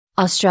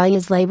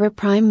Australia's Labor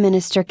Prime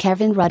Minister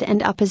Kevin Rudd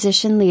and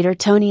opposition leader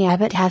Tony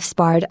Abbott have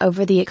sparred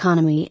over the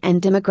economy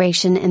and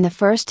immigration in the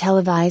first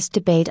televised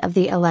debate of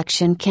the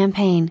election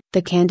campaign.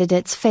 The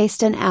candidates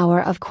faced an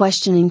hour of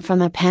questioning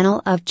from a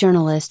panel of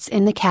journalists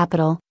in the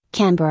capital,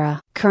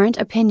 Canberra. Current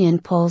opinion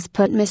polls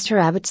put Mr.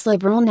 Abbott's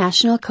Liberal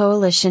National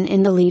Coalition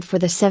in the lead for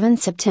the 7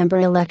 September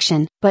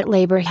election, but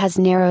Labor has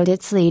narrowed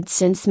its lead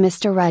since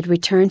Mr. Rudd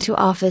returned to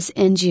office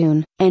in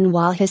June, and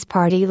while his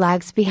party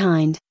lags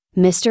behind,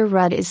 Mr.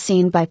 Rudd is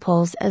seen by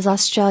polls as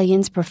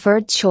Australians'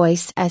 preferred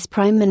choice as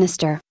Prime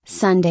Minister.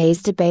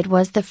 Sunday's debate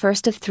was the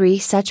first of 3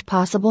 such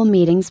possible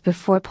meetings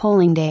before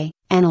polling day.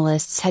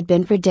 Analysts had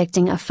been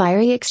predicting a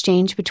fiery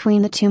exchange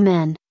between the two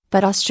men,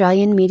 but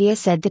Australian media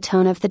said the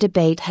tone of the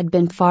debate had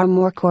been far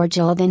more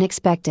cordial than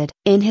expected.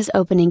 In his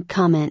opening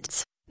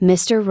comments,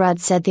 Mr. Rudd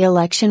said the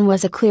election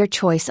was a clear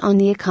choice on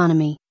the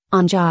economy,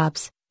 on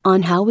jobs,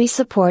 on how we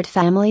support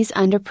families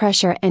under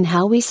pressure and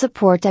how we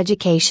support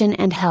education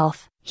and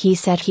health. He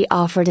said he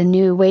offered a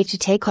new way to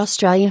take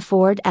Australia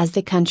forward as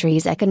the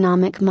country's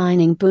economic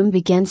mining boom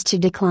begins to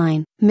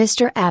decline.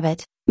 Mr.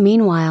 Abbott,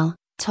 meanwhile,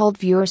 told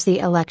viewers the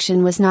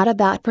election was not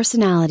about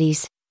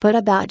personalities, but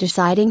about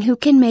deciding who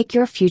can make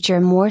your future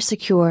more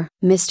secure.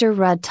 Mr.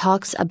 Rudd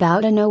talks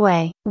about a new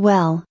way.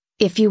 Well,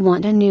 if you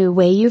want a new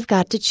way, you've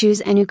got to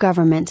choose a new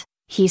government,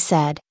 he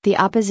said. The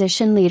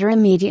opposition leader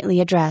immediately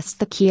addressed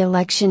the key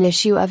election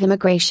issue of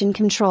immigration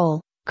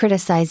control,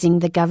 criticizing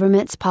the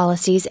government's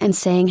policies and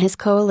saying his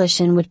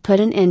coalition would put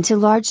an end to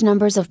large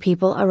numbers of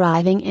people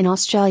arriving in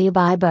Australia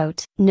by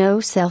boat. No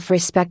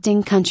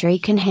self-respecting country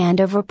can hand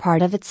over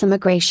part of its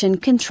immigration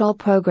control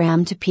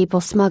program to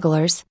people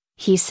smugglers,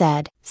 he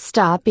said.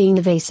 Stop being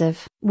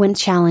evasive. When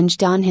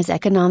challenged on his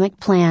economic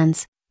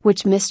plans,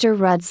 which Mr.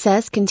 Rudd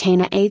says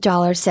contain a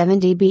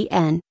 $8.70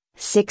 bn,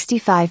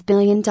 $65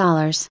 billion,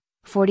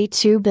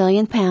 £42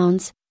 billion,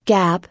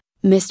 gap,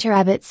 Mr.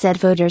 Abbott said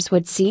voters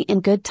would see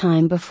in good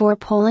time before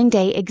polling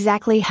day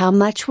exactly how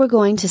much we're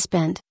going to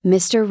spend.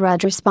 Mr.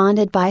 Rudd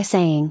responded by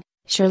saying,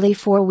 surely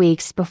 4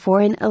 weeks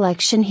before an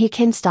election he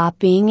can stop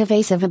being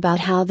evasive about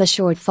how the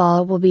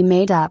shortfall will be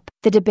made up.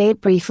 The debate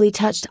briefly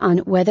touched on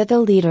whether the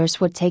leaders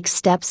would take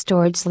steps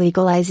towards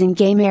legalizing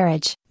gay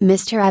marriage.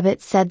 Mr.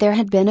 Abbott said there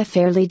had been a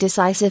fairly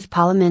decisive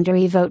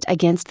parliamentary vote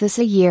against this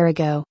a year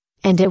ago,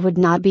 and it would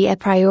not be a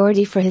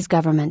priority for his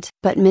government.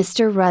 But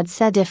Mr. Rudd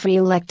said if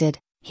re-elected,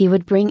 he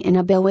would bring in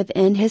a bill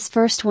within his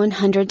first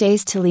 100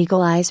 days to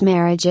legalize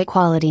marriage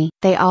equality.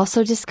 They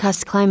also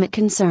discussed climate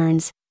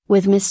concerns,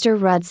 with Mr.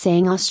 Rudd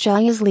saying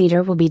Australia's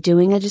leader will be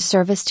doing a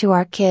disservice to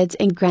our kids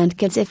and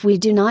grandkids if we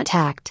do not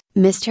act.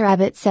 Mr.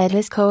 Abbott said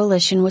his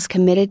coalition was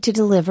committed to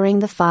delivering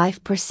the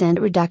 5%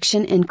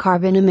 reduction in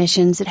carbon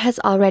emissions it has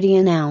already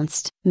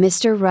announced.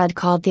 Mr. Rudd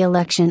called the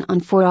election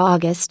on 4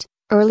 August,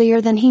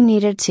 earlier than he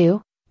needed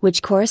to,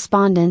 which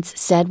correspondents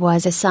said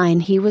was a sign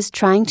he was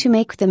trying to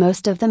make the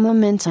most of the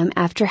momentum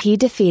after he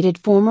defeated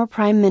former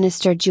Prime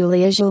Minister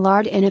Julia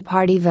Gillard in a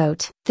party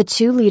vote. The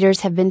two leaders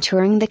have been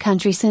touring the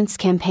country since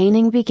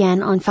campaigning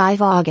began on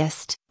 5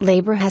 August.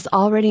 Labor has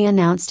already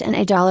announced an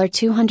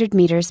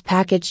 $200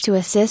 package to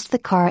assist the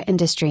car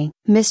industry.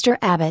 Mr.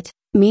 Abbott,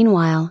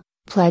 meanwhile,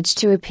 pledged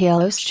to repeal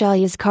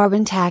Australia's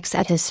carbon tax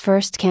at his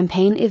first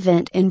campaign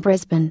event in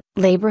Brisbane.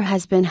 Labor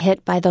has been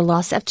hit by the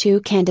loss of 2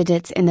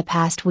 candidates in the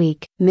past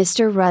week.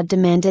 Mr. Rudd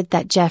demanded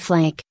that Geoff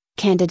Lake,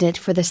 candidate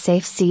for the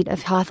safe seat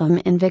of Hotham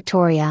in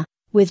Victoria,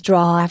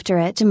 withdraw after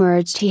it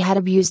emerged he had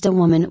abused a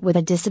woman with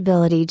a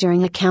disability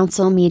during a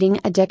council meeting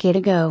a decade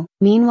ago.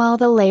 Meanwhile,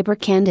 the Labor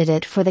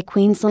candidate for the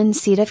Queensland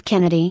seat of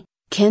Kennedy,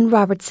 Ken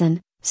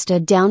Robertson,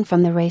 stood down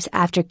from the race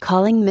after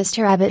calling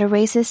Mr. Abbott a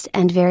racist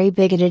and very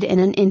bigoted in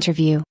an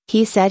interview.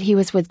 He said he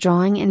was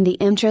withdrawing in the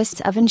interests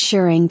of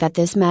ensuring that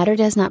this matter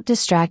does not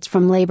distract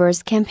from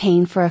Labor's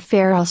campaign for a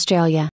fair Australia.